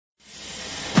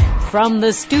From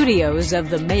the studios of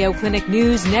the Mayo Clinic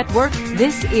News Network,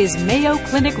 this is Mayo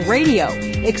Clinic Radio,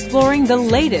 exploring the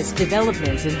latest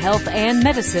developments in health and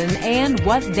medicine and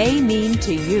what they mean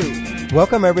to you.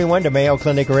 Welcome, everyone, to Mayo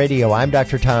Clinic Radio. I'm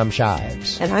Dr. Tom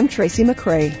Shives. And I'm Tracy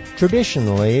McCray.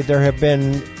 Traditionally, there have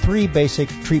been three basic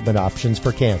treatment options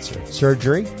for cancer: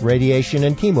 surgery, radiation,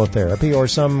 and chemotherapy, or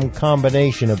some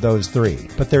combination of those three.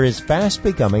 But there is fast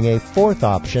becoming a fourth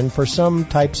option for some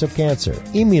types of cancer: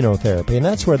 immunotherapy, and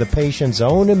that's where the patient's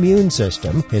own immune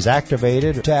system is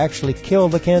activated to actually kill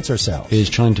the cancer cells. It is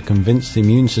trying to convince the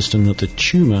immune system that the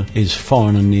tumor is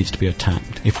foreign and needs to be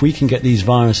attacked. If we can get these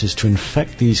viruses to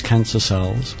infect these cancer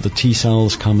cells, the T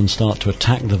cells come and start to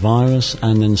attack the virus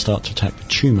and then start to attack the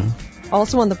tumor.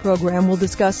 Also on the program, we'll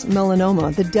discuss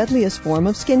melanoma, the deadliest form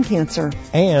of skin cancer.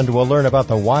 And we'll learn about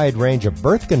the wide range of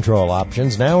birth control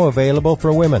options now available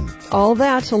for women. All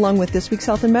that, along with this week's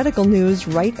health and medical news,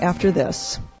 right after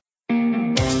this.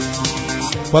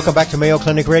 Welcome back to Mayo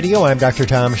Clinic Radio. I'm Dr.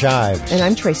 Tom Shives. And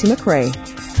I'm Tracy McCray.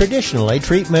 Traditionally,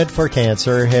 treatment for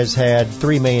cancer has had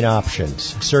three main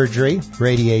options: surgery,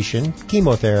 radiation,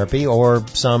 chemotherapy, or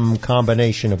some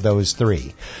combination of those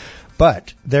three.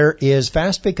 But there is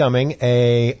fast becoming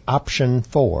a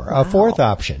fourth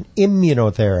option,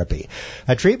 immunotherapy,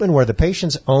 a treatment where the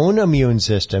patient's own immune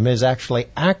system is actually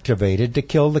activated to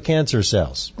kill the cancer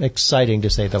cells. Exciting,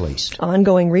 to say the least.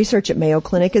 Ongoing research at Mayo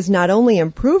Clinic is not only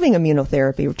improving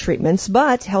immunotherapy treatments,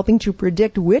 but helping to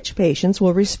predict which patients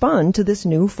will respond to this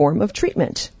new form of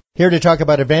treatment. Here to talk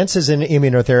about advances in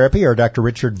immunotherapy are Dr.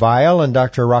 Richard Weil and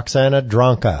Dr. Roxana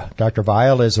Dronka. Dr.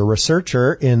 Weil is a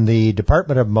researcher in the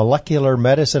Department of Molecular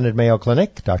Medicine at Mayo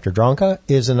Clinic. Dr. Dronka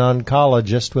is an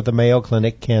oncologist with the Mayo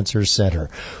Clinic Cancer Center.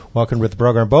 Welcome to the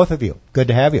program, both of you. Good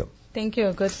to have you. Thank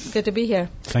you. Good to be here.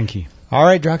 Thank you. All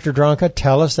right, Dr. Dronka,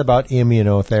 tell us about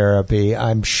immunotherapy.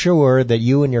 I'm sure that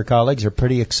you and your colleagues are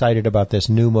pretty excited about this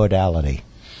new modality.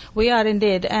 We are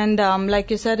indeed. And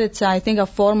like you said, it's, I think, a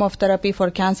form of therapy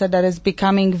for cancer that is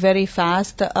becoming very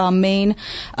fast.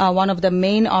 One of the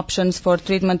main options for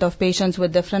treatment of patients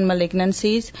with different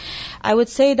malignancies. I would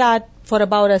say that for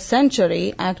about a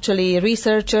century, actually,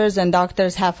 researchers and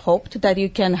doctors have hoped that you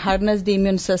can harness the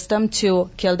immune system to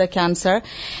kill the cancer.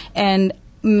 And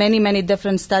many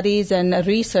different studies and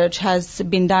research has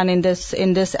been done in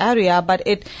this area, but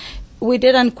we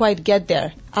didn't quite get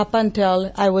there up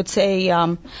until, I would say,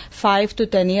 5 to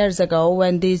 10 years ago,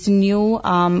 when these new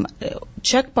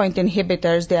checkpoint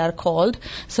inhibitors, they are called,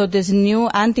 so these new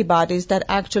antibodies that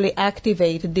actually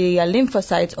activate the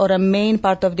lymphocytes, or a main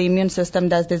part of the immune system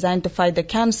that's designed to fight the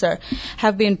cancer,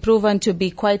 have been proven to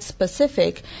be quite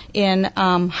specific in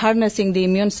harnessing the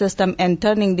immune system and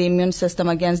turning the immune system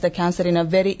against the cancer in a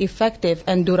very effective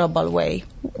and durable way.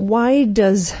 Why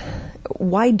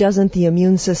doesn't the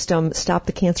immune system stop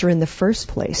the cancer in the first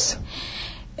place?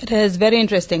 It is very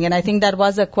interesting, and I think that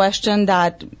was a question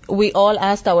that we all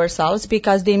asked ourselves,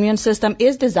 because the immune system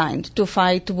is designed to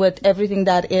fight with everything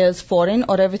that is foreign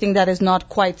or everything that is not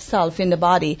quite self in the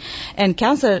body, and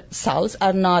cancer cells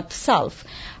are not self.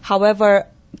 However,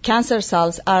 cancer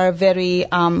cells are very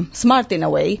smart in a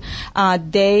way.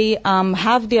 They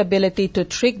have the ability to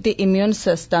trick the immune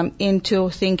system into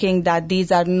thinking that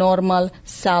these are normal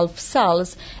self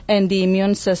cells, and the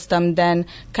immune system then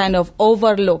kind of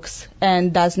overlooks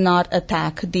and does not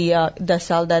attack the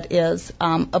cell that is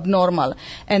abnormal.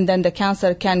 And then the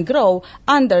cancer can grow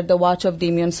under the watch of the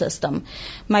immune system.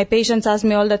 My patients ask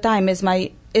me all the time,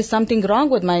 is something wrong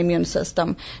with my immune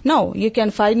system? No, you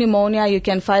can fight pneumonia, you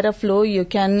can fight a flu, you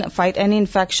can fight any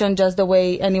infection just the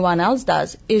way anyone else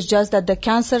does. It's just that the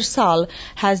cancer cell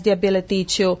has the ability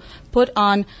to put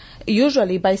on,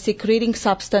 usually by secreting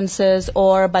substances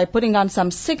or by putting on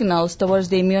some signals towards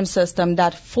the immune system,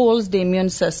 that fools the immune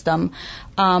system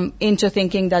into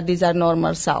thinking that these are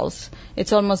normal cells.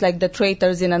 It's almost like the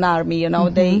traitors in an army,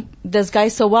 they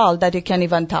disguise so well that you can't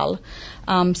even tell.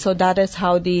 So that is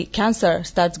how the cancer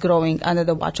starts growing under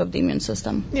the watch of the immune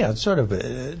system. Yeah, it's sort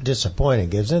of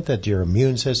disappointing, isn't it, that your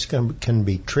immune system can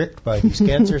be tricked by these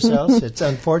cancer cells? It's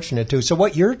unfortunate, too. So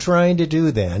what you're trying to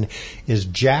do then is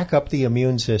jack up the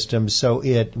immune system so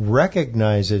it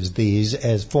recognizes these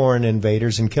as foreign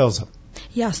invaders and kills them.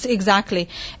 Yes, exactly.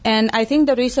 And I think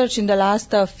the research in the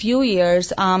last few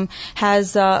years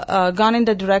has gone in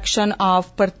the direction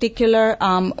of particular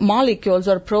molecules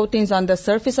or proteins on the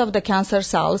surface of the cancer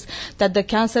cells that the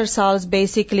cancer cells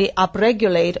basically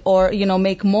upregulate or,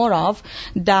 make more of,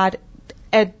 that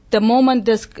at the moment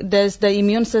the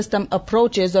immune system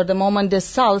approaches, or the moment the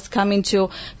cells come into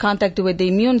contact with the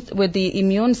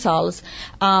immune cells,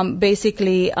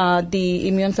 basically the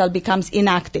immune cell becomes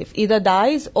inactive, either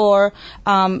dies or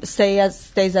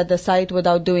stays at the site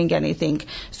without doing anything.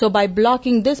 So by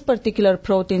blocking this particular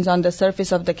proteins on the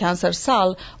surface of the cancer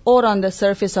cell or on the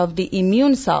surface of the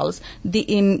immune cells,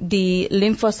 the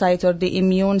lymphocytes or the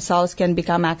immune cells can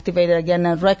become activated again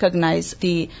and recognize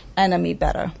the enemy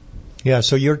better. Yeah,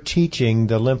 so you're teaching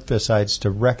the lymphocytes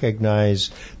to recognize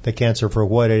the cancer for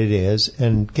what it is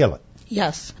and kill it.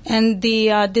 Yes, and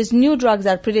these new drugs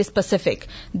are pretty specific.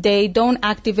 They don't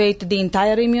activate the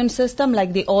entire immune system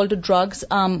like the old drugs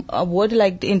would,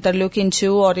 like the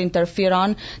interleukin-2 or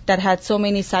interferon that had so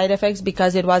many side effects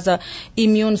because it was a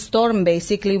immune storm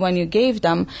basically when you gave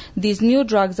them. These new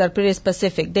drugs are pretty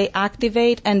specific. They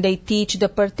activate and they teach the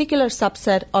particular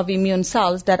subset of immune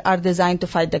cells that are designed to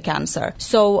fight the cancer.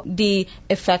 So the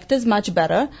effect is much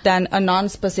better than a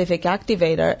non-specific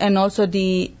activator, and also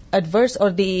the adverse or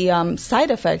the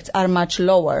side effects are much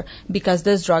lower because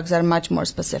these drugs are much more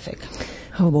specific.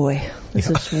 Oh boy, this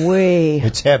is way.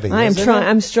 It's heavy.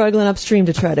 I'm struggling upstream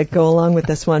to try to go along with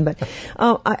this one, but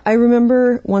I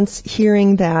remember once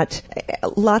hearing that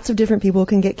lots of different people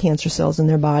can get cancer cells in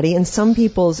their body, and some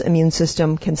people's immune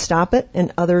system can stop it,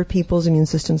 and other people's immune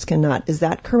systems cannot. Is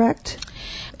that correct?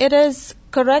 It is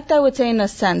correct, I would say, in a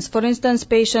sense. For instance,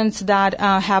 patients that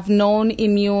have known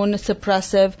immune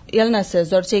suppressive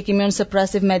illnesses or take immune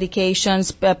suppressive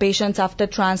medications, patients after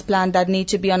transplant that need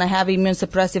to be on a heavy immune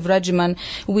suppressive regimen,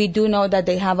 we do know that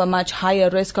they have a much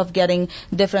higher risk of getting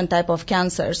different type of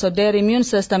cancer. So their immune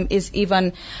system is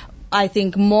even, I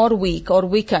think, more weak or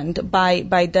weakened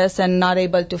by this and not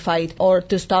able to fight or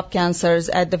to stop cancers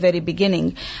at the very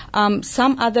beginning.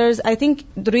 Some others, I think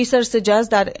the research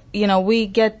suggests that, we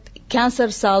get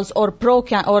cancer cells or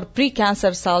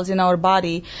pre-cancer cells in our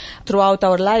body throughout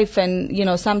our life,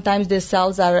 and sometimes these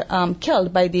cells are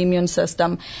killed by the immune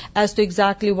system. As to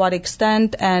exactly what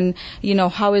extent and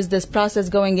how is this process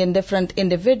going in different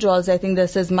individuals, I think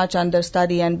this is much under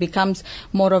study and becomes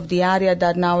more of the area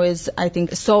that now is, I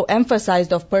think, so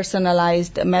emphasized of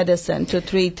personalized medicine to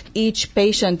treat each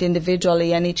patient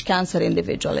individually and each cancer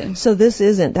individually. So that's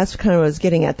kind of what I was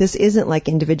getting at. This isn't like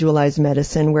individualized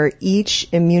medicine where each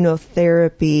immunotherapy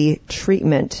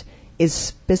treatment is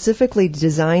specifically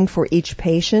designed for each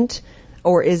patient,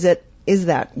 or is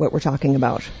that what we're talking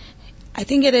about? I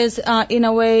think it is, in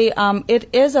a way, it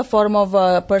is a form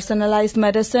of personalized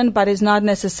medicine, but it's not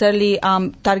necessarily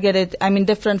targeted,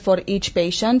 different for each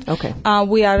patient. Okay.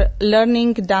 We are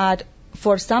learning that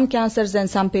for some cancers and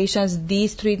some patients,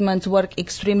 these treatments work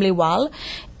extremely well,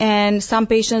 and some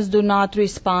patients do not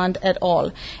respond at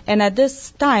all. And at this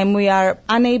time, we are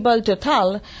unable to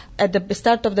tell at the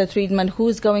start of the treatment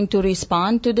who's going to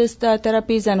respond to these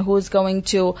therapies and who's going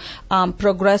to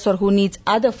progress or who needs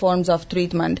other forms of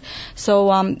treatment.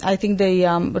 So I think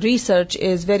the research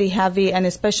is very heavy, and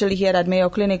especially here at Mayo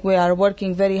Clinic, we are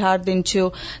working very hard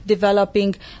into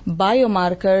developing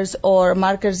biomarkers or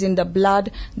markers in the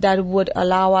blood that would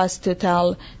allow us to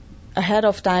tell ahead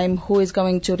of time who is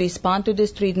going to respond to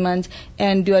this treatment,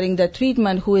 and during the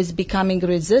treatment who is becoming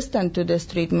resistant to this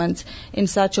treatment, in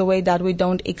such a way that we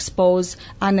don't expose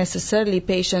unnecessarily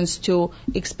patients to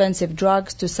expensive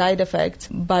drugs, to side effects,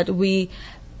 but we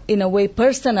in a way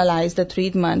personalize the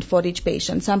treatment for each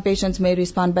patient. Some patients may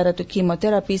respond better to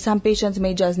chemotherapy. Some patients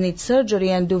may just need surgery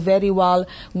and do very well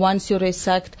once you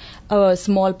resect a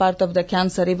small part of the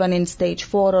cancer, even in stage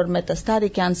 4 or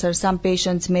metastatic cancer. Some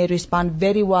patients may respond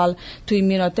very well to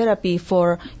immunotherapy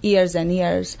for years and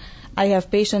years. I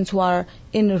have patients who are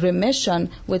in remission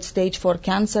with stage 4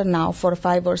 cancer now for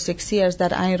 5 or 6 years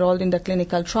that I enrolled in the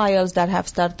clinical trials that have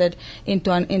started in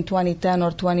 2010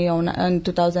 or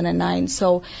 2009.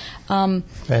 So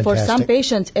for some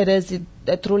patients, it is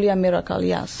truly a miracle,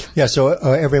 yes. Yeah, so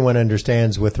everyone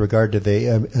understands with regard to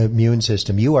the immune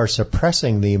system, you are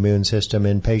suppressing the immune system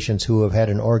in patients who have had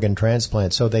an organ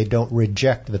transplant so they don't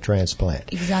reject the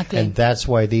transplant. Exactly. And that's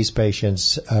why these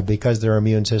patients, because their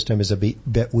immune system is a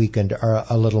bit weakened, are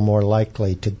a little more likely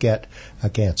to get a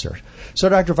cancer. So,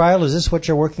 Dr. Weil, is this what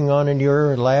you're working on in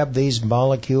your lab, these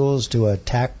molecules to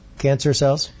attack cancer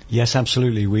cells? Yes,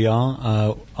 absolutely. We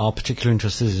are. Our particular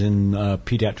interest is in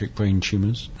pediatric brain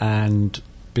tumors, and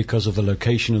because of the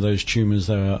location of those tumors,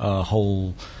 there are a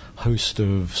whole host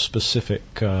of specific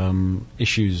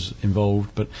issues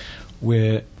involved, but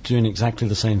we're doing exactly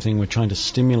the same thing. We're trying to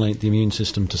stimulate the immune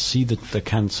system to see the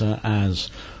cancer as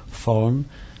foreign,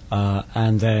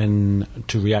 and then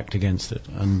to react against it.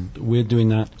 And we're doing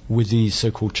that with these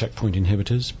so-called checkpoint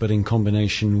inhibitors, but in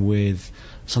combination with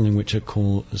something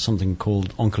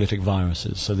called oncolytic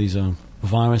viruses. So these are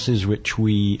viruses which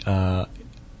we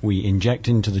inject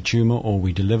into the tumor or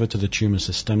we deliver to the tumor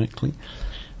systemically.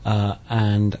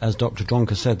 And as Dr.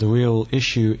 Dronka said, the real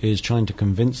issue is trying to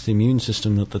convince the immune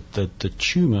system that the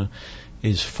tumor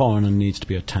is foreign and needs to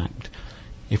be attacked.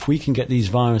 If we can get these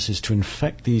viruses to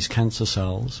infect these cancer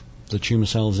cells, the tumor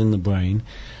cells in the brain,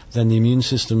 then the immune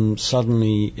system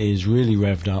suddenly is really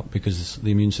revved up, because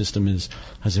the immune system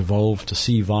has evolved to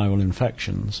see viral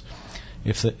infections.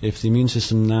 If the immune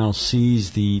system now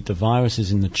sees the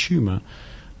viruses in the tumor,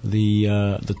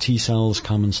 the T cells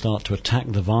come and start to attack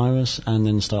the virus and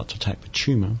then start to attack the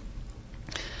tumor.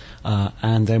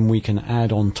 And then we can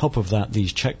add on top of that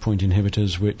these checkpoint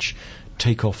inhibitors, which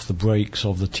take off the brakes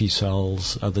of the T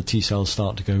cells. The T cells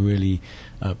start to go really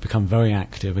become very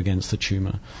active against the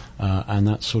tumor, and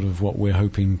that's sort of what we're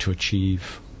hoping to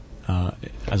achieve,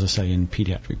 as I say, in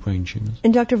pediatric brain tumors.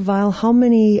 And Dr. Weil, how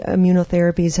many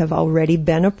immunotherapies have already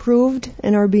been approved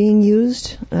and are being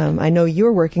used? I know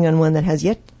you're working on one that has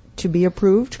yet to be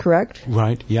approved, correct?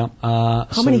 Right, yeah.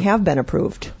 How many have been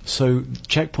approved? So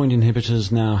checkpoint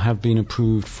inhibitors now have been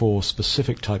approved for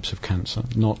specific types of cancer,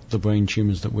 not the brain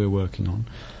tumors that we're working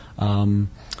on.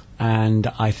 And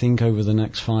I think over the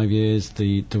next 5 years,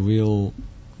 the real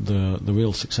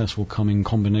success will come in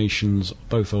combinations,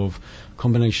 both of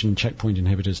combination checkpoint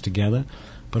inhibitors together,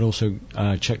 but also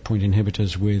checkpoint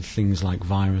inhibitors with things like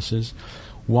viruses.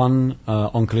 One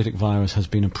oncolytic virus has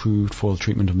been approved for the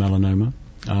treatment of melanoma.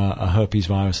 A herpes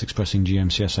virus expressing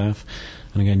GM-CSF,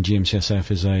 and again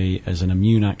GM-CSF is an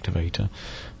immune activator.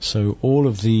 So all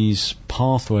of these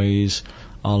pathways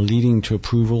are leading to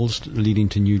approvals, leading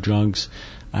to new drugs,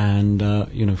 and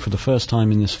for the first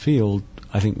time in this field,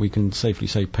 I think we can safely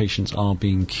say patients are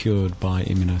being cured by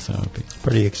immunotherapy.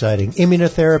 Pretty exciting.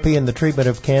 Immunotherapy and the treatment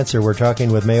of cancer. We're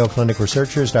talking with Mayo Clinic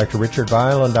researchers Dr. Richard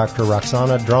Weil and Dr.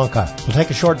 Roxana Dronka. We'll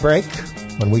take a short break.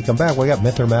 When we come back, we got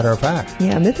myth or matter of fact.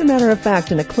 Yeah, myth or matter of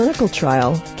fact. In a clinical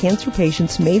trial, cancer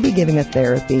patients may be giving a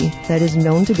therapy that is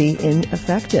known to be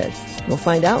ineffective. We'll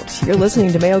find out. You're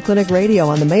listening to Mayo Clinic Radio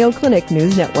on the Mayo Clinic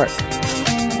News Network.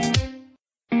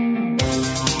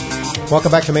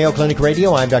 Welcome back to Mayo Clinic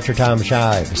Radio. I'm Dr. Tom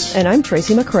Shives. And I'm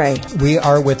Tracy McRae. We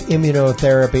are with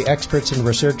immunotherapy experts and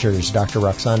researchers, Dr.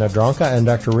 Roxana Dronka and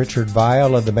Dr. Richard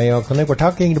Weil of the Mayo Clinic. We're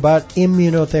talking about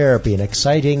immunotherapy, an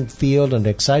exciting field, an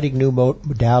exciting new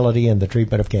modality in the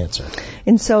treatment of cancer.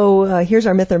 And so here's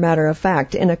our myth or matter of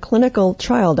fact. In a clinical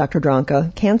trial, Dr.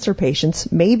 Dronka, cancer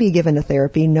patients may be given a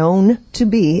therapy known to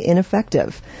be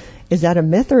ineffective. Is that a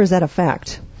myth or is that a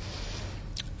fact?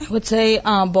 I would say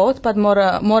both, but more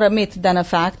a myth than a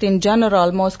fact. In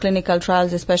general, most clinical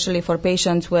trials, especially for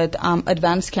patients with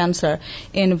advanced cancer,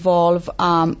 involve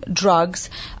drugs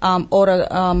or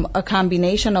a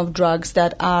combination of drugs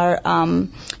that are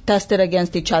tested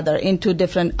against each other into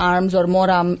different arms or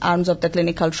more arms of the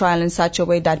clinical trial in such a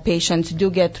way that patients do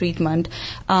get treatment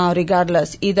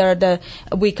regardless. Either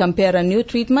we compare a new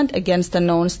treatment against a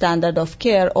known standard of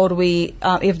care, or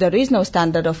if there is no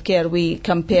standard of care, we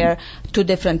compare two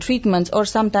different treatments, or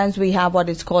sometimes we have what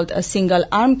is called a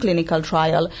single-arm clinical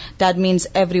trial. That means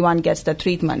everyone gets the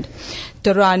treatment.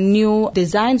 There are new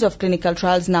designs of clinical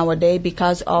trials nowadays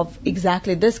because of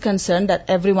exactly this concern that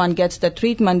everyone gets the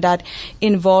treatment, that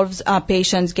involves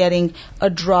patients getting a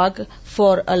drug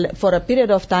for a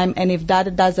period of time, and if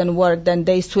that doesn't work, then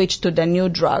they switch to the new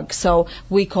drug. So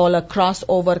we call a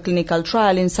crossover clinical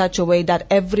trial in such a way that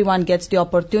everyone gets the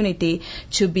opportunity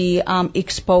to be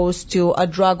exposed to a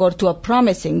drug or to a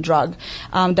promising drug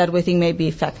that we think may be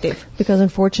effective. Because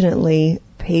unfortunately,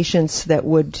 patients that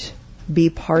would be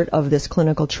part of this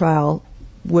clinical trial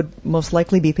would most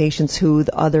likely be patients who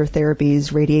the other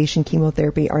therapies, radiation,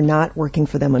 chemotherapy, are not working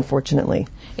for them, unfortunately.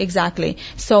 Exactly.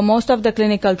 So most of the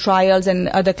clinical trials and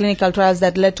the clinical trials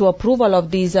that led to approval of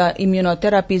these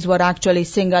immunotherapies were actually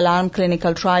single-arm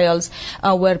clinical trials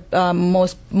where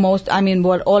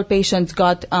where all patients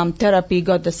got therapy,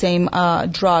 got the same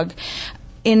drug.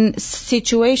 In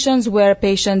situations where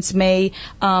patients may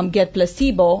get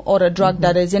placebo or a drug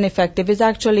that is ineffective is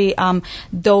actually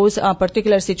those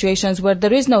particular situations where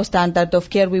there is no standard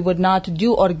of care. We would not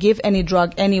do or give any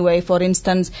drug anyway. For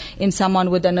instance, in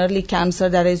someone with an early cancer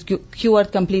that is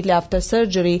cured completely after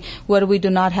surgery, where we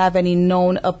do not have any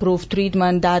known approved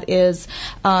treatment that is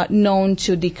known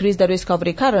to decrease the risk of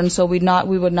recurrence, so we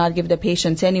would not give the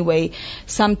patients anyway.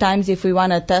 Sometimes if we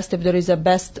want to test if there is a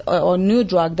best or new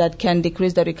drug that can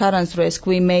decrease the recurrence risk,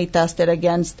 we may test it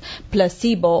against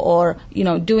placebo or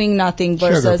doing nothing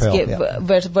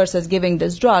versus giving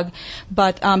this drug.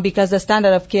 But because the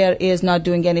standard of care is not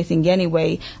doing anything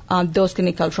anyway, those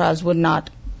clinical trials would not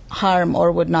harm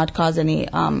or would not cause any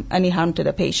harm to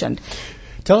the patient.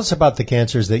 Tell us about the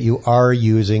cancers that you are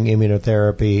using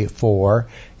immunotherapy for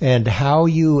and how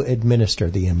you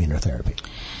administer the immunotherapy.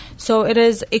 So it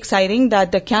is exciting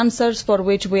that the cancers for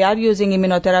which we are using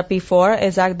immunotherapy for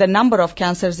the number of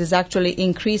cancers is actually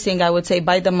increasing, I would say,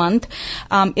 by the month.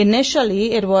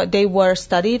 Initially, they were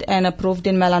studied and approved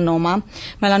in melanoma.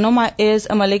 Melanoma is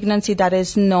a malignancy that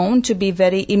is known to be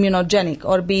very immunogenic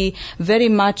or be very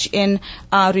much in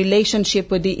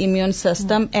relationship with the immune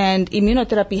system. And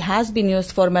immunotherapy has been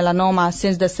used for melanoma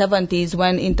since the 70s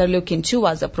when interleukin-2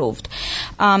 was approved.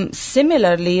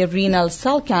 Similarly, renal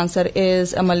cell cancer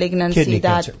is a malignancy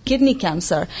kidney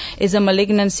cancer is a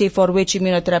malignancy for which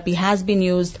immunotherapy has been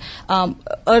used.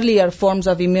 Earlier forms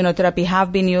of immunotherapy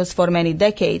have been used for many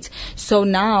decades. So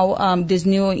now these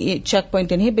new checkpoint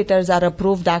inhibitors are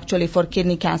approved actually for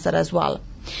kidney cancer as well.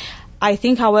 I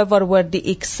think, however, where the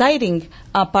exciting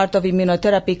part of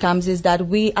immunotherapy comes is that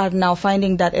we are now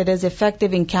finding that it is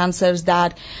effective in cancers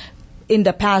that in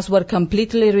the past were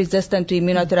completely resistant to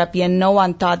immunotherapy, and no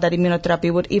one thought that immunotherapy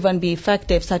would even be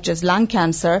effective, such as lung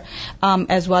cancer,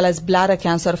 as well as bladder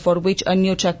cancer, for which a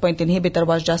new checkpoint inhibitor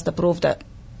was just approved,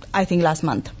 I think, last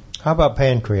month. How about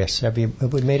pancreas? Have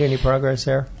we made any progress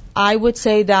there? I would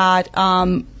say that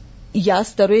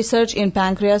yes, the research in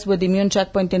pancreas with immune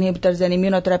checkpoint inhibitors and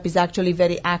immunotherapy is actually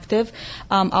very active.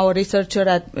 Our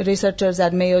researchers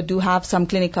at Mayo do have some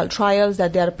clinical trials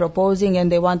that they are proposing,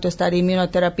 and they want to study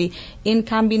immunotherapy in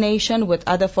combination with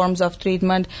other forms of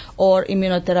treatment or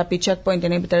immunotherapy checkpoint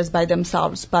inhibitors by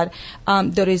themselves. But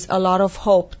there is a lot of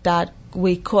hope that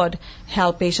we could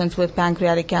help patients with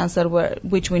pancreatic cancer,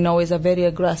 which we know is a very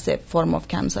aggressive form of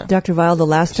cancer. Dr. Weil, the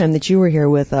last time that you were here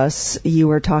with us, you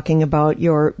were talking about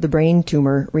the brain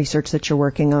tumor research that you're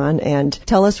working on, and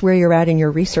tell us where you're at in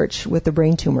your research with the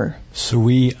brain tumor. So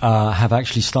we have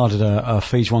actually started a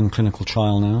phase 1 clinical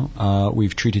trial now.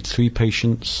 We've treated 3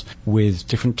 patients with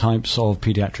different types of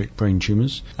pediatric brain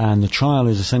tumors, and the trial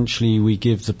is essentially we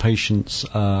give the patients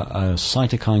a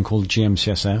cytokine called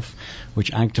GM-CSF,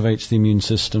 which activates the immune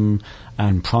system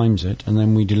and primes it, and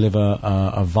then we deliver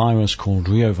a virus called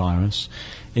reovirus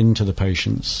into the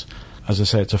patients. As I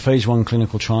say, it's a phase 1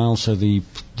 clinical trial, so the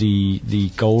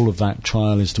goal of that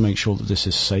trial is to make sure that this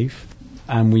is safe.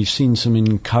 And we've seen some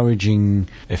encouraging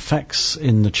effects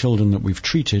in the children that we've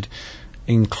treated,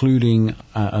 including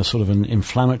a sort of an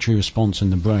inflammatory response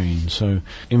in the brain. So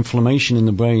inflammation in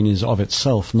the brain is of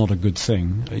itself not a good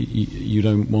thing. You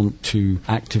don't want to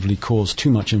actively cause too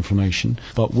much inflammation.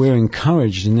 But we're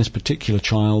encouraged in this particular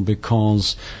trial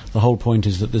because the whole point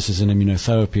is that this is an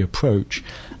immunotherapy approach.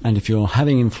 And if you're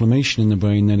having inflammation in the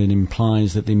brain, then it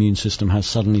implies that the immune system has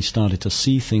suddenly started to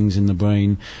see things in the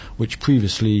brain which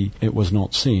previously it was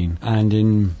not seeing. And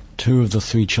in 2 of the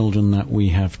 3 children that we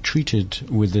have treated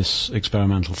with this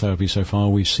experimental therapy so far,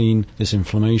 we've seen this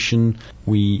inflammation.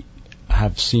 We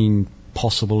have seen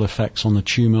possible effects on the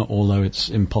tumor, although it's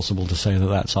impossible to say that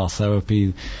that's our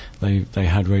therapy. They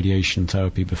had radiation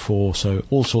therapy before, so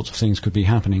all sorts of things could be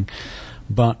happening.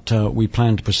 But we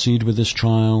plan to proceed with this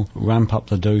trial, ramp up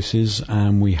the doses,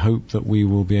 and we hope that we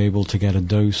will be able to get a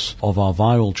dose of our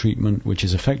viral treatment which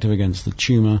is effective against the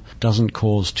tumor, doesn't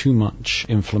cause too much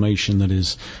inflammation that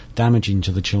is damaging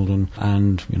to the children,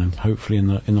 and hopefully in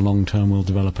the long term we'll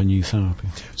develop a new therapy.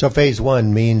 So phase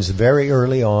 1 means very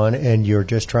early on, and you're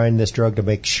just trying this drug to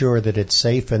make sure that it's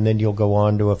safe, and then you'll go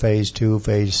on to a phase 2,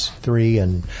 phase 3,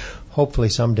 and hopefully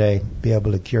someday be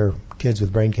able to cure kids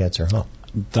with brain cancer, huh?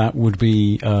 That would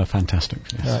be fantastic.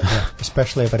 Yes. Yeah,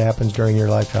 especially if it happens during your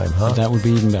lifetime, huh? That would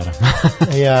be even better.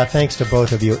 Yeah, thanks to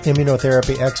both of you.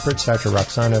 Immunotherapy experts, Dr.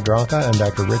 Roxana Dronka and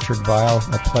Dr. Richard Weil.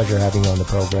 A pleasure having you on the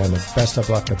program, and best of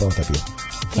luck to both of you.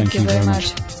 Thank you very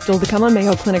much. Still to come on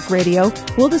Mayo Clinic Radio,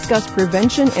 we'll discuss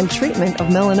prevention and treatment of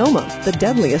melanoma, the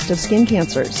deadliest of skin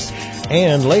cancers.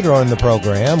 And later on in the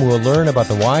program, we'll learn about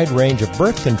the wide range of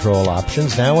birth control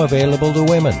options now available to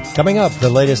women. Coming up, the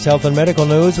latest health and medical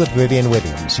news with Vivian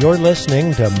Williams. You're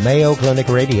listening to Mayo Clinic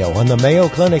Radio on the Mayo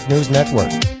Clinic News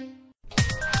Network.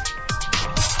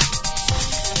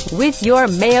 With your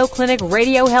Mayo Clinic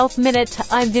Radio Health Minute,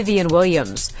 I'm Vivian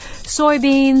Williams.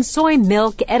 Soybeans, soy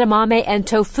milk, edamame, and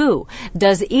tofu.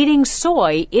 Does eating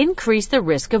soy increase the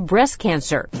risk of breast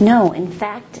cancer? No, in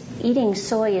fact, eating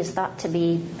soy is thought to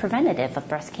be preventative of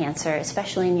breast cancer,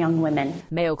 especially in young women.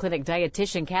 Mayo Clinic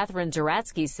dietitian Catherine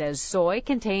Zaratsky says soy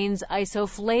contains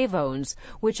isoflavones,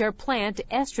 which are plant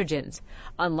estrogens.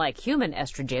 Unlike human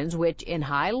estrogens, which in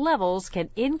high levels can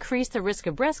increase the risk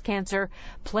of breast cancer,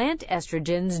 plant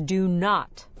estrogens do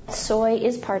not. Soy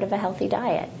is part of a healthy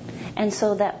diet, and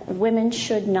so that women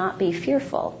should not be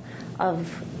fearful of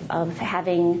of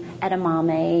having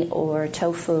edamame or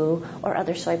tofu or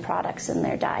other soy products in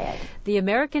their diet. The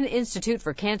American Institute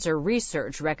for Cancer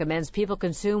Research recommends people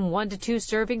consume 1 to 2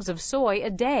 servings of soy a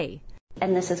day.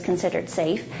 And this is considered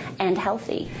safe and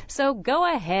healthy. So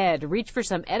go ahead, reach for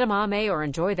some edamame or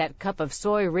enjoy that cup of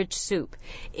soy-rich soup.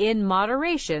 In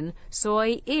moderation,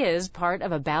 soy is part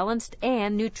of a balanced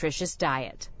and nutritious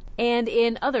diet. And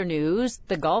in other news,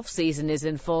 the golf season is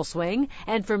in full swing,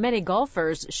 and for many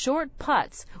golfers, short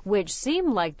putts, which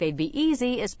seem like they'd be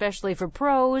easy, especially for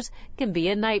pros, can be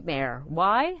a nightmare.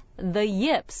 Why? The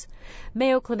yips.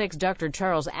 Mayo Clinic's Dr.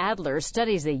 Charles Adler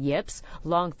studies the yips,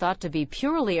 long thought to be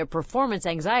purely a performance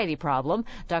anxiety problem.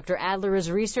 Dr. Adler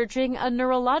is researching a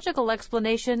neurological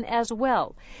explanation as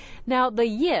well. Now, the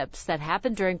yips that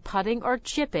happen during putting or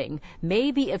chipping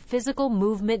may be a physical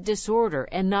movement disorder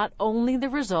and not only the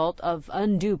result of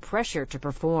undue pressure to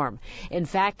perform. In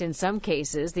fact, in some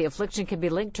cases, the affliction can be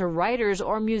linked to writers'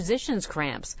 or musicians'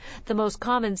 cramps. The most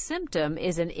common symptom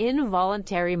is an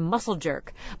involuntary muscle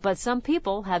jerk, but some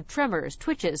people have tremors,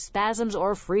 twitches, spasms,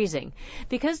 or freezing.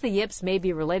 Because the yips may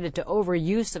be related to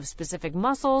overuse of specific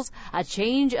muscles, a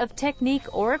change of technique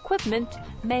or equipment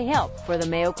may help. For the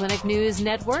Mayo Clinic News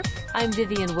Network, I'm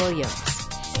Vivian Williams.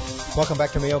 Welcome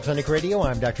back to Mayo Clinic Radio.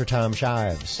 I'm Dr. Tom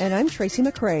Shives. And I'm Tracy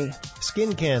McRae.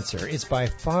 Skin cancer is by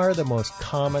far the most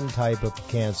common type of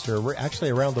cancer. We're actually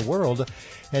around the world.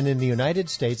 And in the United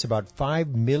States, about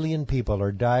 5 million people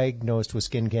are diagnosed with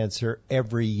skin cancer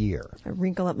every year. I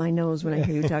wrinkle up my nose when I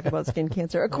hear you talk about skin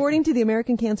cancer. According to the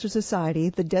American Cancer Society,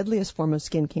 the deadliest form of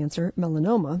skin cancer,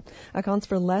 melanoma, accounts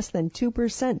for less than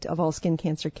 2% of all skin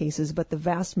cancer cases, but the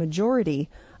vast majority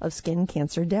of skin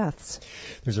cancer deaths.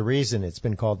 There's a reason it's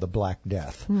been called the Black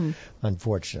Death,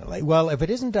 unfortunately. Well, if it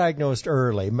isn't diagnosed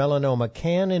early, melanoma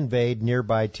can invade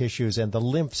nearby tissues and the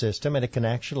lymph system, and it can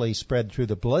actually spread through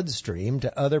the bloodstream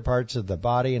to other parts of the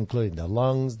body, including the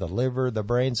lungs, the liver, the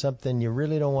brain, something you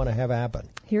really don't want to have happen.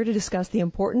 Here to discuss the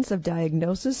importance of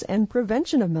diagnosis and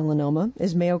prevention of melanoma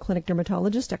is Mayo Clinic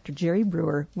dermatologist Dr. Jerry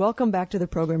Brewer. Welcome back to the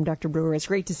program, Dr. Brewer. It's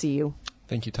great to see you.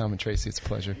 Thank you, Tom and Tracy. It's a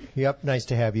pleasure. Yep, nice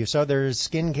to have you. So there's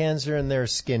skin cancer and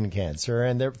there's skin cancer,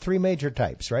 and there are 3 major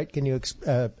types, right? Can you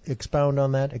expound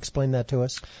on that? Explain that to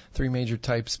us? 3 major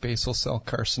types: basal cell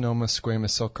carcinoma, squamous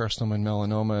cell carcinoma, and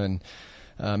melanoma. And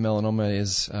melanoma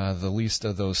is the least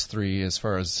of those 3 as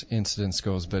far as incidence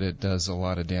goes, but it does a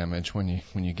lot of damage when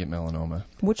you get melanoma.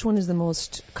 Which one is the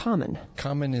most common?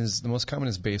 The most common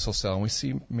is basal cell, and we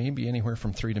see maybe anywhere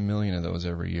from 3 to a million of those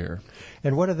every year.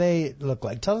 And what do they look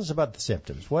like? Tell us about the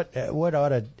symptoms. What ought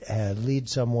to lead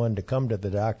someone to come to the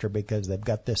doctor because they've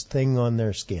got this thing on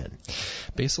their skin?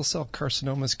 Basal cell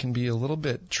carcinomas can be a little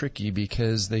bit tricky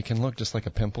because they can look just like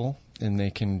a pimple, and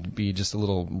they can be just a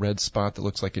little red spot that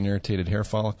looks like an irritated hair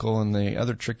follicle. And the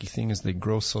other tricky thing is they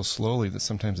grow so slowly that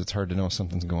sometimes it's hard to know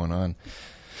something's going on.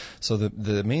 So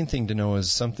the main thing to know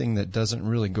is something that doesn't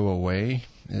really go away.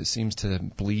 It seems to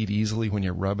bleed easily when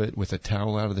you rub it with a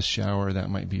towel out of the shower. That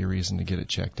might be a reason to get it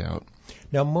checked out.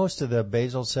 Now, most of the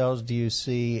basal cells you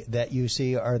see,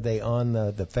 are they on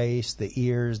the face, the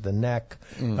ears, the neck,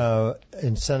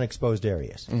 in sun-exposed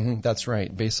areas? Mm-hmm, that's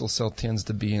right. Basal cell tends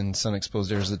to be in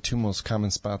sun-exposed areas. The 2 most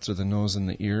common spots are the nose and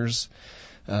the ears.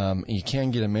 You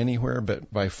can get them anywhere,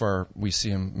 but by far we see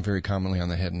them very commonly on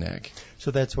the head and neck. So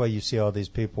that's why you see all these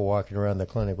people walking around the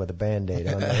clinic with a Band-Aid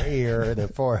on their ear, or their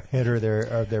forehead, or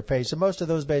their face. And most of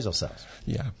those basal cells.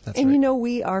 Yeah, that's and right. You know,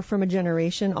 we are from a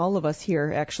generation, all of us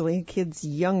here actually, kids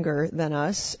younger than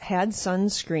us, had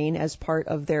sunscreen as part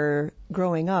of their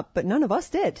growing up, but none of us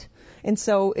did. And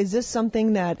so is this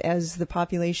something that as the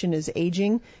population is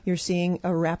aging, you're seeing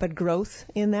a rapid growth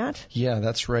in that? Yeah,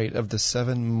 that's right. Of the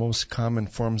 7 most common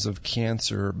forms of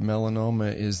cancer,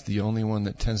 melanoma is the only one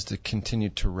that tends to continue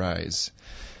to rise.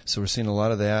 So we're seeing a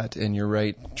lot of that, and you're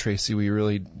right, Tracy, we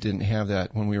really didn't have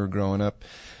that when we were growing up.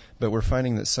 But we're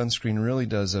finding that sunscreen really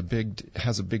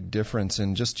has a big difference,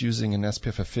 and just using an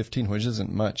SPF of 15, which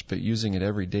isn't much, but using it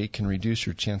every day can reduce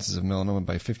your chances of melanoma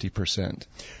by 50%.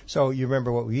 So you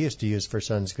remember what we used to use for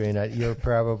sunscreen? You're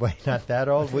probably not that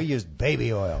old. We used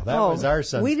baby oil. That was our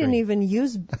sunscreen. We didn't even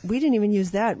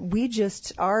use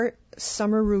that. Our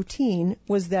summer routine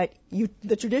was that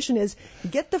the tradition is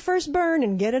get the first burn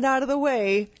and get it out of the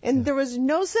way, and there was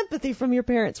no sympathy from your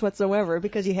parents whatsoever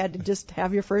because you had to just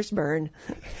have your first burn.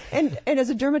 And as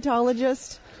a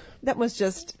dermatologist, that was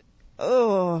just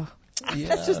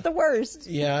That's just the worst.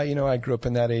 Yeah, I grew up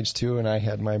in that age too, and I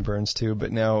had my burns too.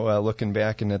 But now, looking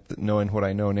back and knowing what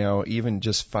I know now, even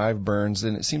just 5 burns,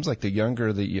 and it seems like the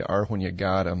younger that you are when you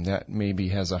got them, that maybe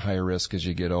has a higher risk as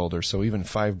you get older. So even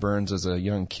 5 burns as a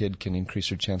young kid can increase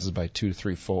your chances by 2 to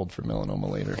 3-fold for melanoma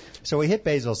later. So we hit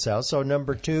basal cell. So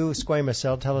number 2, squamous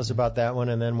cell. Tell us about that one,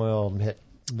 and then we'll hit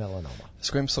melanoma.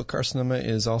 Squamous cell carcinoma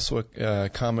is also a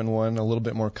common one, a little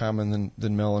bit more common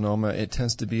than melanoma. It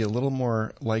tends to be a little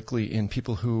more likely in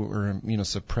people who are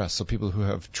immunosuppressed, so people who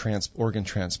have organ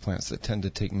transplants that tend to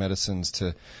take medicines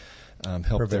to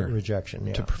help prevent rejection.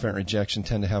 Yeah. To prevent rejection,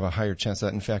 tend to have a higher chance of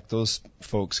that. In fact, those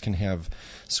folks can have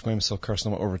squamous cell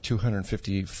carcinoma over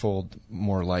 250-fold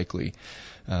more likely.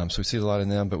 So we see it a lot in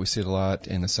them, but we see it a lot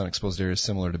in the sun-exposed areas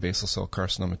similar to basal cell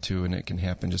carcinoma too, and it can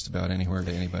happen just about anywhere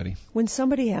to anybody. When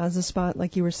somebody has a spot,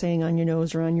 like you were saying, on your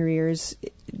nose or on your ears,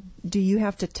 do you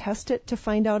have to test it to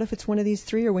find out if it's one of these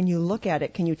 3, or when you look at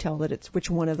it, can you tell that it's which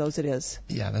one of those it is?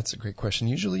 Yeah, that's a great question.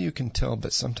 Usually you can tell,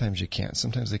 but sometimes you can't.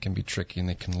 Sometimes they can be tricky and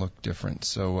they can look different.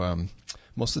 So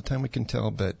most of the time we can tell,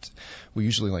 but we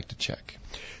usually like to check.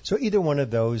 So either one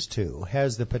of those 2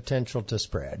 has the potential to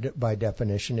spread. By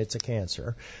definition, it's a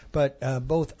cancer, but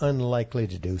both unlikely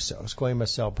to do so. Squamous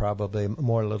cell probably a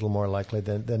little more likely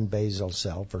than basal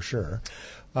cell for sure.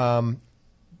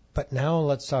 But now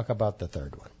let's talk about the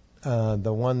third one,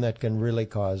 the one that can really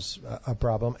cause a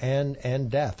problem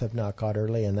and death if not caught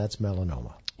early, and that's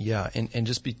melanoma. Yeah, and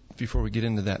just before we get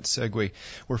into that segue,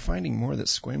 we're finding more that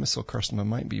squamous cell carcinoma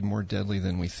might be more deadly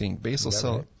than we think. Basal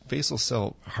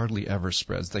cell hardly ever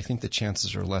spreads. I think the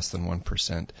chances are less than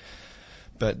 1%.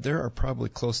 But there are probably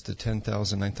close to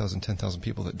 10,000, 9,000, 10,000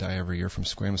 people that die every year from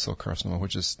squamous cell carcinoma,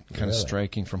 which is kind of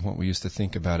striking from what we used to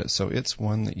think about it. So it's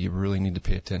one that you really need to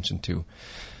pay attention to.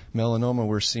 Melanoma,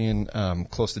 we're seeing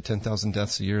close to 10,000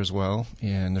 deaths a year as well,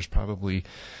 and there's probably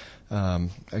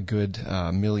a good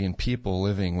million people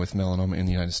living with melanoma in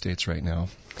the United States right now.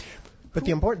 But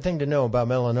the important thing to know about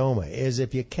melanoma is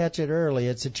if you catch it early,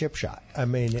 it's a chip shot. I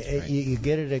mean, right. You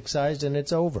get it excised and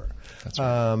it's over. That's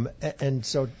right. And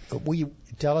so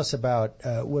tell us about,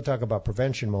 we'll talk about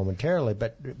prevention momentarily,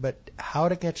 but how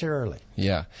to catch it early.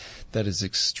 Yeah, that is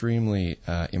extremely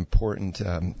important.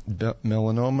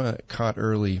 Melanoma caught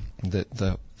early,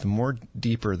 the more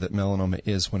deeper that melanoma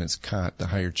is when it's caught, the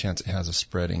higher chance it has of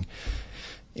spreading.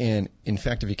 And in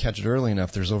fact, if you catch it early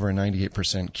enough, there's over a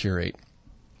 98% cure rate.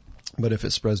 But if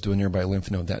it spreads to a nearby lymph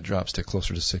node, that drops to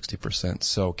closer to 60%.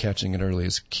 So catching it early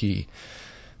is key.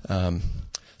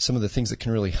 Some of the things that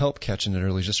can really help catching it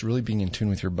early is just really being in tune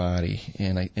with your body.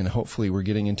 And hopefully we're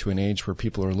getting into an age where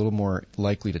people are a little more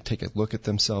likely to take a look at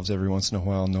themselves every once in a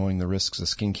while, knowing the risks of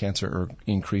skin cancer are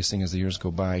increasing as the years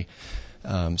go by.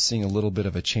 Seeing a little bit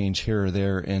of a change here or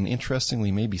there. And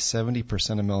interestingly, maybe 70%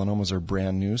 of melanomas are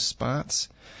brand new spots.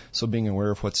 So being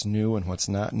aware of what's new and what's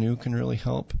not new can really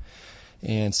help.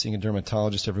 And seeing a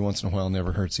dermatologist every once in a while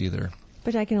never hurts either.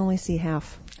 But I can only see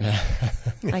half.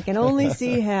 I can only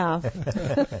see half.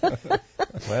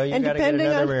 Well, you got to get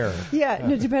another mirror. Yeah,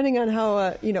 no, depending on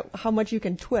how much you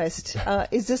can twist.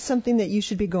 Is this something that you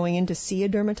should be going in to see a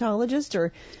dermatologist,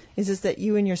 or is this that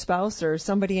you and your spouse or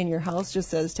somebody in your house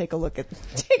just says, take a look at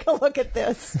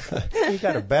this? You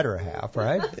got a better half,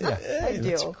 right? Yeah, I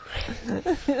do.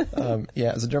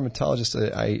 As a dermatologist,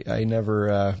 I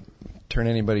never turn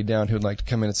anybody down who would like to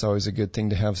come in. It's always a good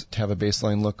thing to have a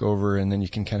baseline look over, and then you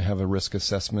can kind of have a risk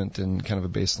assessment and kind of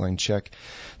a baseline check.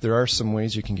 There are some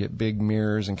ways you can get big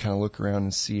mirrors and kind of look around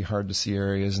and see hard to see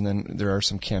areas, and then there are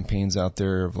some campaigns out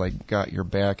there of like Got Your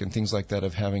Back and things like that,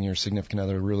 of having your significant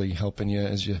other really helping you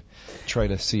as you try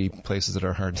to see places that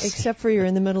are hard to see. Except for you're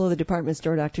in the middle of the department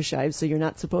store, Dr. Shives, so you're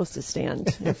not supposed to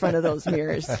stand in front of those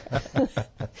mirrors.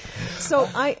 So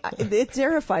it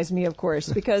terrifies me, of course,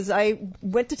 because I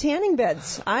went to tanning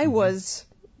beds. I was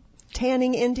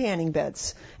tanning in tanning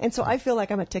beds, and so I feel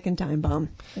like I'm a ticking time bomb.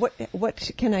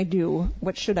 What can I do?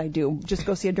 What should I do? Just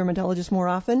go see a dermatologist more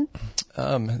often?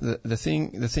 The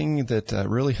thing that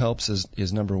really helps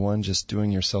is number one, just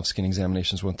doing your self-skin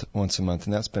examinations once a month,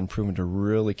 and that's been proven to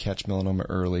really catch melanoma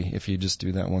early if you just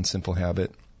do that one simple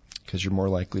habit, because you're more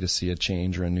likely to see a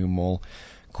change or a new mole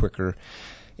quicker.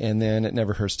 And then it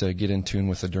never hurts to get in tune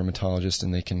with a dermatologist,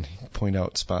 and they can point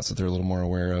out spots that they're a little more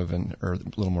aware of and are a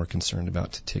little more concerned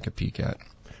about to take a peek at.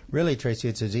 Really, Tracy,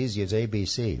 it's as easy as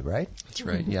ABC, right? That's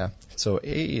right, yeah. So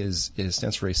A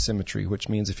stands for asymmetry, which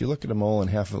means if you look at a mole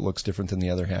and half of it looks different than the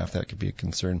other half, that could be a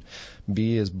concern.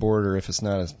 B is border. If it's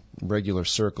not a regular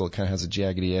circle, it kind of has a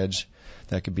jaggedy edge.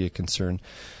 That could be a concern.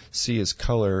 see is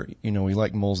color. We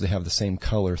like moles to have the same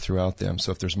color throughout them.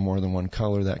 So if there's more than one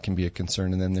color, that can be a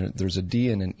concern. And then there's a D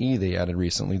and an E they added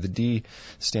recently. The D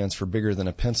stands for bigger than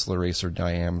a pencil eraser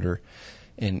diameter,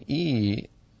 and E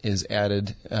is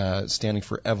added standing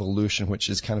for evolution,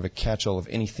 which is kind of a catch-all of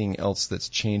anything else that's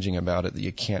changing about it that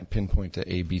you can't pinpoint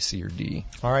to A, B, C, or D.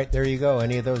 All right, there you go.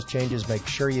 Any of those changes, make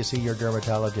sure you see your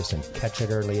dermatologist and catch it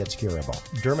early. It's curable.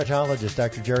 Dermatologist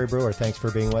Dr. Jerry Brewer, thanks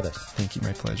for being with us. Thank you.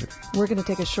 My pleasure. We're going to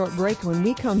take a short break. When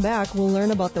we come back, we'll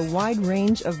learn about the wide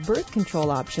range of birth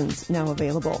control options now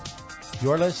available.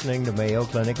 You're listening to Mayo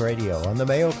Clinic Radio on the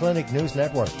Mayo Clinic News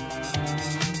Network.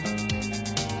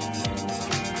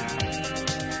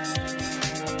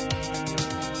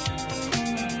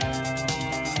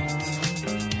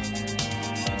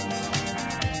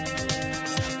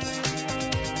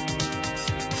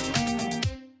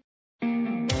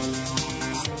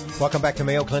 Welcome back to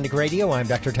Mayo Clinic Radio. I'm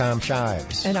Dr. Tom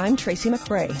Shives. And I'm Tracy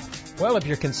McRae. Well, if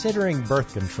you're considering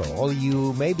birth control,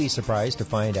 you may be surprised to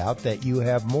find out that you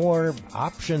have more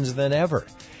options than ever.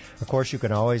 Of course, you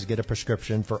can always get a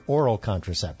prescription for oral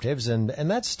contraceptives, and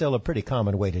that's still a pretty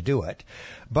common way to do it.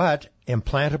 But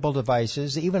implantable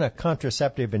devices, even a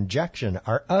contraceptive injection,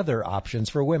 are other options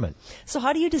for women. So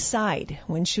how do you decide?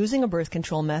 When choosing a birth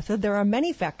control method, there are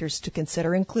many factors to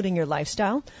consider, including your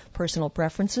lifestyle, personal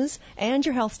preferences, and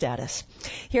your health status.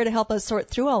 Here to help us sort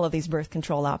through all of these birth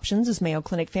control options is Mayo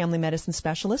Clinic Family Medicine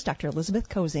Specialist, Dr. Elizabeth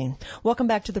Cozine. Welcome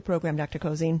back to the program, Dr.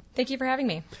 Cozine. Thank you for having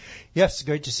me. Yes,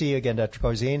 great to see you again, Dr.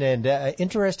 Cozine, and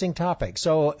interesting topic.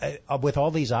 So with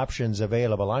all these options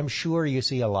available, I'm sure you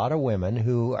see a lot of women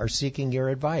who are seeking your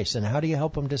advice, and how do you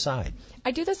help them decide?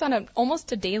 I do this on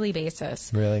almost a daily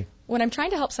basis. Really? When I'm trying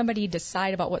to help somebody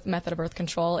decide about what method of birth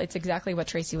control, it's exactly what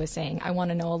Tracy was saying. I want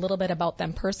to know a little bit about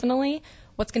them personally,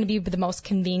 what's going to be the most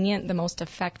convenient, the most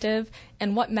effective,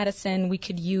 and what medicine we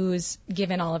could use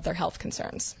given all of their health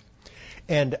concerns.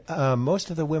 And most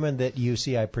of the women that you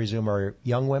see, I presume, are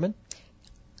young women?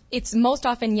 It's most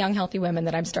often young, healthy women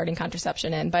that I'm starting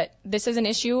contraception in, but this is an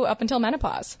issue up until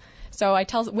menopause. So I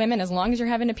tell women, as long as you're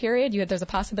having a period, there's a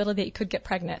possibility that you could get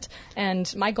pregnant.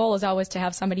 And my goal is always to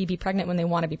have somebody be pregnant when they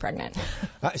want to be pregnant.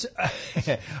 That's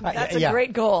a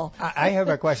great goal. I have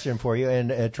a question for you.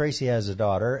 And Tracy has a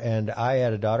daughter, and I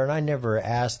had a daughter, and I never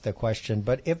asked the question,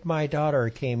 but if my daughter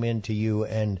came in to you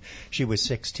and she was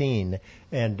 16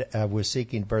 and was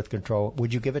seeking birth control,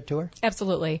 would you give it to her?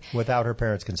 Absolutely. Without her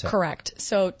parents' consent? Correct.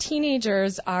 So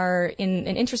teenagers are in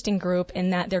an interesting group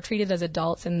in that they're treated as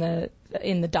adults in the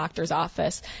doctor's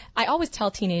office. I always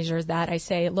tell teenagers that. I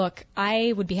say, look,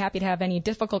 I would be happy to have any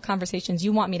difficult conversations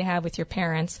you want me to have with your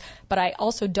parents, but I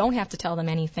also don't have to tell them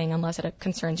anything unless it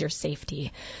concerns your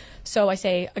safety. So I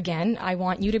say, again, I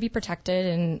want you to be protected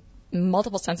in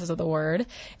multiple senses of the word,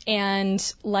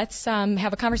 and let's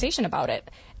have a conversation about it.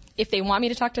 If they want me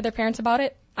to talk to their parents about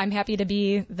it, I'm happy to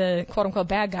be the quote-unquote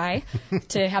bad guy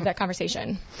to have that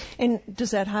conversation. And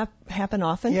does that happen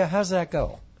often? Yeah, how's that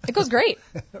go? It goes great.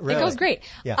 Really? It goes great.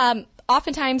 Yeah.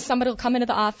 Oftentimes somebody will come into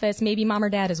the office, maybe mom or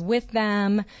dad is with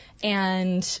them,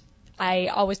 and I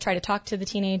always try to talk to the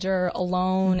teenager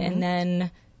alone and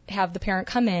then have the parent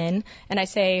come in, and I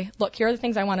say, look, here are the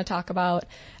things I want to talk about.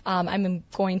 I'm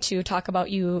going to talk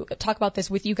about this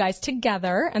with you guys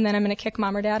together, and then I'm going to kick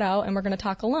mom or dad out, and we're going to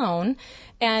talk alone.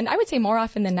 And I would say more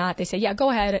often than not, they say, yeah, go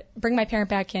ahead, bring my parent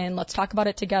back in, let's talk about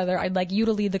it together. I'd like you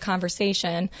to lead the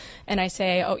conversation. And I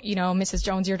say, oh, Mrs.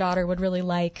 Jones, your daughter would really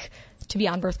like to be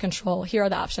on birth control. Here are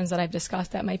the options that I've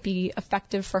discussed that might be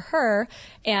effective for her,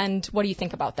 and what do you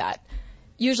think about that?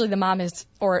 Usually the mom is,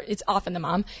 or it's often the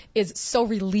mom, is so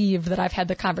relieved that I've had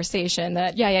the conversation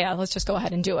that, yeah, let's just go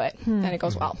ahead and do it. And it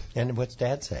goes well. And what's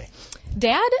Dad say?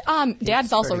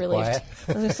 Dad's also relieved.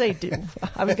 Quiet.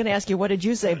 I was going to ask you, what did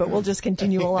you say, but we'll just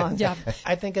continue along. Yeah.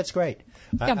 I think it's great.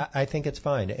 Yeah. I think it's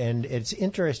fine. And it's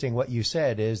interesting what you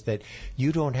said is that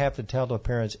you don't have to tell the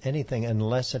parents anything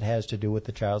unless it has to do with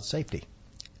the child's safety.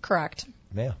 Correct.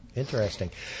 Yeah, interesting.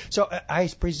 So I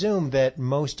presume that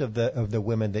most of the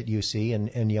women that you see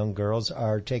and young girls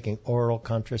are taking oral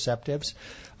contraceptives.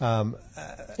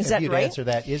 Is that right? Answer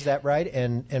that. Is that right?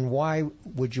 And why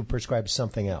would you prescribe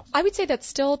something else? I would say that's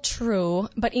still true,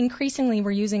 but increasingly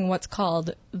we're using what's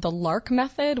called the LARC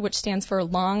method, which stands for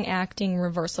long-acting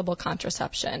reversible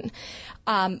contraception.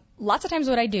 Lots of times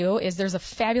what I do is there's a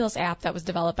fabulous app that was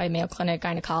developed by Mayo Clinic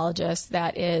gynecologists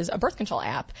that is a birth control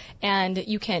app, and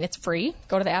it's free.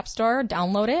 Go to the App Store,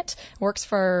 download it. Works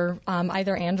for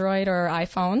either Android or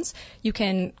iPhones. You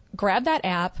can grab that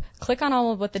app, click on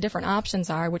all of what the different options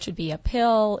are, which would be a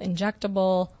pill,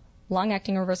 injectable,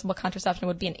 long-acting reversible contraception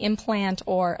would be an implant,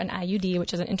 or an IUD,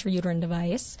 which is an intrauterine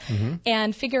device,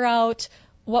 and figure out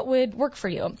what would work for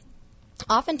you?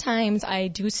 Oftentimes, I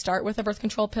do start with a birth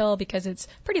control pill because it's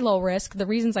pretty low risk. The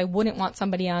reasons I wouldn't want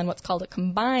somebody on what's called a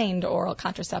combined oral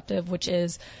contraceptive, which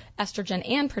is estrogen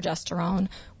and progesterone,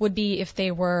 would be if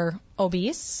they were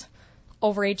obese,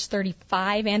 over age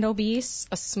 35 and obese,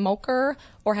 a smoker,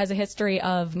 or has a history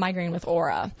of migraine with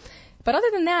aura. But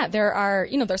other than that,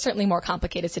 there's certainly more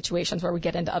complicated situations where we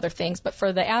get into other things. But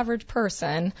for the average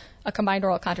person, a combined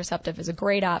oral contraceptive is a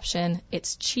great option.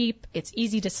 It's cheap, it's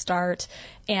easy to start,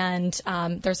 and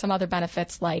there's some other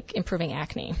benefits like improving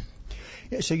acne.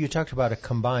 Yeah, so you talked about a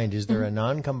combined. Is there a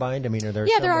non-combined? I mean, are there?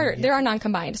 Yeah, there are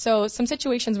non-combined. So some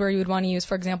situations where you would want to use,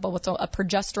 for example, what's a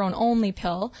progesterone-only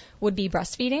pill would be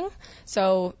breastfeeding.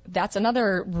 So that's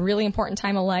another really important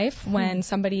time of life when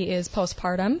somebody is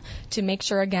postpartum to make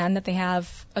sure, again, that they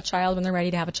have a child when they're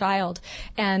ready to have a child.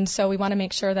 And so we want to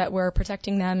make sure that we're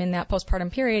protecting them in that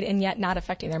postpartum period and yet not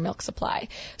affecting their milk supply.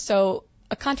 So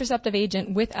a contraceptive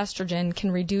agent with estrogen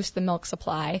can reduce the milk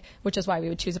supply, which is why we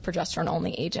would choose a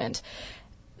progesterone-only agent.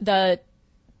 The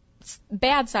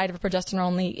bad side of a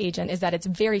progesterone-only agent is that it's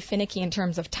very finicky in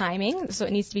terms of timing, so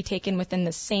it needs to be taken within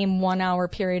the same 1 hour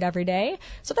period every day.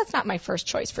 So that's not my first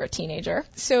choice for a teenager.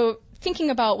 So thinking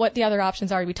about what the other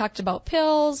options are, we talked about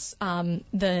pills. The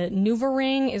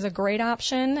NuvaRing is a great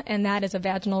option, and that is a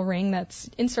vaginal ring that's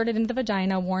inserted into the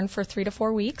vagina, worn for 3 to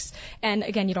 4 weeks. And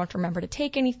again, you don't have to remember to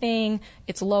take anything.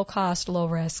 It's low cost, low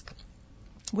risk.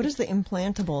 What is the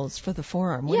implantables for the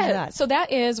forearm? What is that? So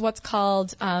that is what's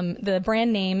called, the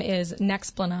brand name is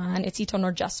Nexplanon. It's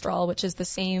etonorgestrel, which is the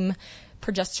same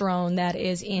progesterone that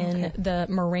is in the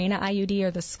Mirena IUD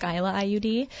or the Skyla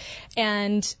IUD.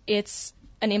 And it's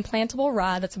an implantable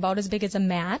rod that's about as big as a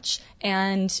match,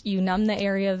 and you numb the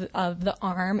area of the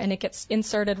arm, and it gets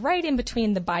inserted right in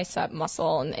between the bicep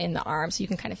muscle and in the arm, so you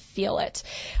can kind of feel it.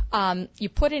 You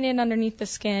put it in underneath the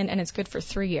skin, and it's good for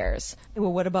 3 years.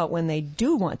 Well, what about when they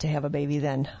do want to have a baby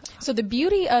then? So the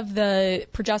beauty of the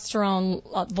progesterone,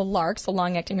 the LARCs, the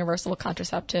long-acting reversible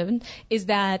contraceptive, is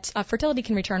that fertility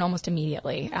can return almost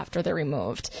immediately after they're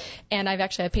removed. And I've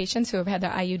actually had patients who have had their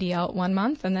IUD out 1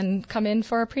 month and then come in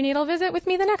for a prenatal visit with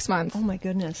me the next month. Oh, my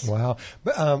goodness. Wow.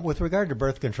 But, with regard to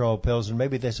birth control pills, and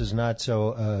maybe this is not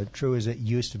so true as it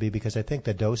used to be because I think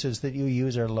the doses that you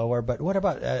use are lower, but what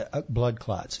about blood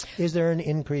clots? Is there an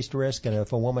increased risk? And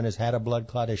if a woman has had a blood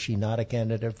clot, is she not a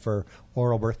candidate for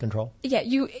oral birth control? Yeah,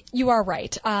 you are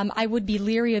right. I would be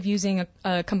leery of using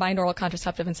a combined oral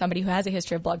contraceptive in somebody who has a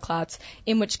history of blood clots,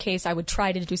 in which case I would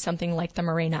try to do something like the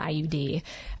Mirena IUD,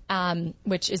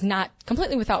 which is not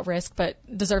completely without risk, but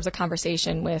deserves a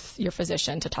conversation with your physician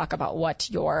to talk about what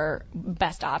your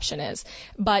best option is.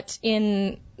 But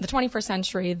in the 21st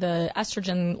century, the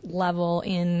estrogen level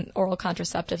in oral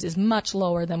contraceptives is much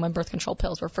lower than when birth control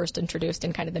pills were first introduced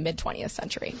in kind of the mid-20th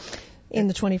century. In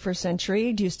the 21st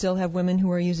century, do you still have women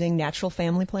who are using natural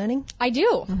family planning? I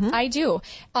do. I do.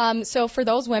 So for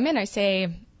those women, I say,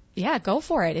 yeah, go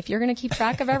for it. If you're going to keep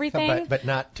track of everything. but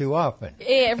not too often.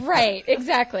 Right,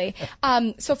 exactly.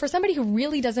 So for somebody who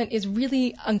is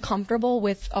really uncomfortable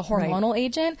with a hormonal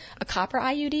agent, a copper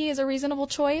IUD is a reasonable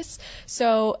choice.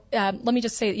 So let me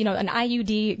just say, an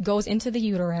IUD goes into the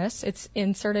uterus. It's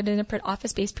inserted in an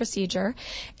office-based procedure.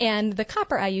 And the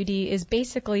copper IUD is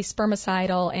basically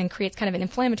spermicidal and creates kind of an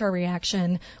inflammatory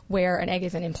reaction where an egg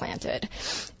isn't implanted.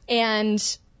 And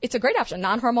it's a great option.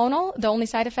 Non-hormonal. The only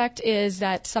side effect is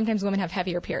that sometimes women have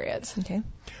heavier periods. Okay.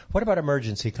 What about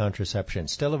emergency contraception?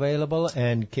 Still available,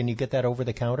 and can you get that over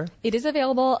the counter? It is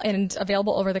available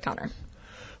over the counter.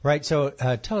 Right. So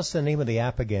tell us the name of the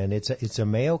app again. It's a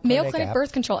Mayo Clinic Mayo Clinic app.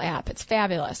 birth control app. It's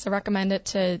fabulous. I recommend it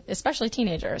to especially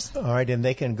teenagers. All right, and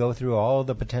they can go through all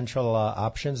the potential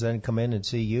options, then come in and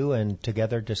see you, and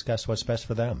together discuss what's best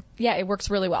for them. Yeah, it works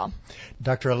really well.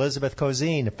 Dr. Elizabeth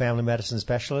Cozine, a family medicine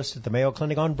specialist at the Mayo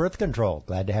Clinic on birth control.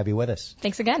 Glad to have you with us.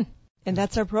 Thanks again. And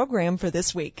that's our program for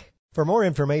this week. For more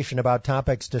information about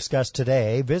topics discussed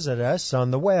today, visit us on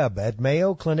the web at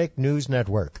Mayo Clinic News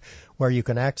Network, where you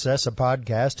can access a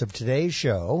podcast of today's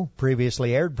show,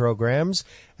 previously aired programs,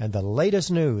 and the latest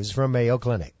news from Mayo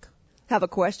Clinic. Have a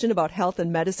question about health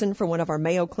and medicine for one of our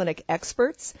Mayo Clinic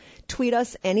experts? Tweet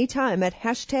us anytime at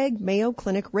 #Mayo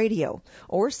Clinic Radio,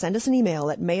 or send us an email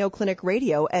at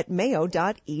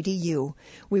mayoclinicradio@mayo.edu.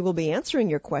 We will be answering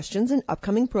your questions in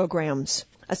upcoming programs.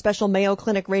 A special Mayo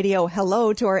Clinic Radio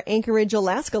hello to our Anchorage,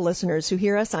 Alaska listeners who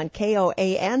hear us on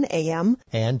KOAN AM.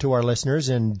 And to our listeners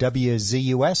in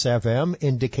WZUS FM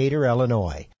in Decatur,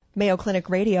 Illinois. Mayo Clinic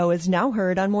Radio is now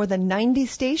heard on more than 90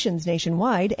 stations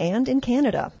nationwide and in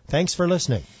Canada. Thanks for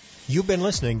listening. You've been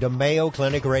listening to Mayo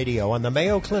Clinic Radio on the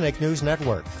Mayo Clinic News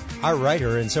Network. Our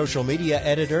writer and social media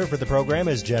editor for the program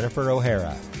is Jennifer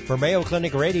O'Hara. For Mayo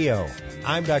Clinic Radio,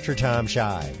 I'm Dr. Tom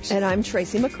Shives. And I'm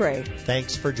Tracy McRae.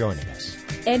 Thanks for joining us.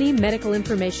 Any medical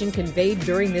information conveyed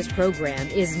during this program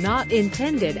is not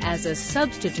intended as a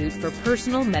substitute for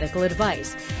personal medical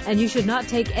advice, and you should not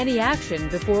take any action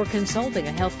before consulting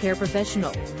a healthcare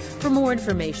professional. For more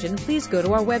information, please go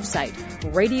to our website,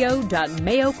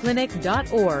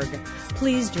 radio.mayoclinic.org.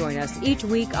 Please join us each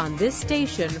week on this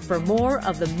station for more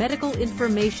of the medical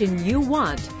information you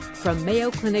want from Mayo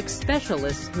Clinic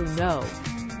specialists who know.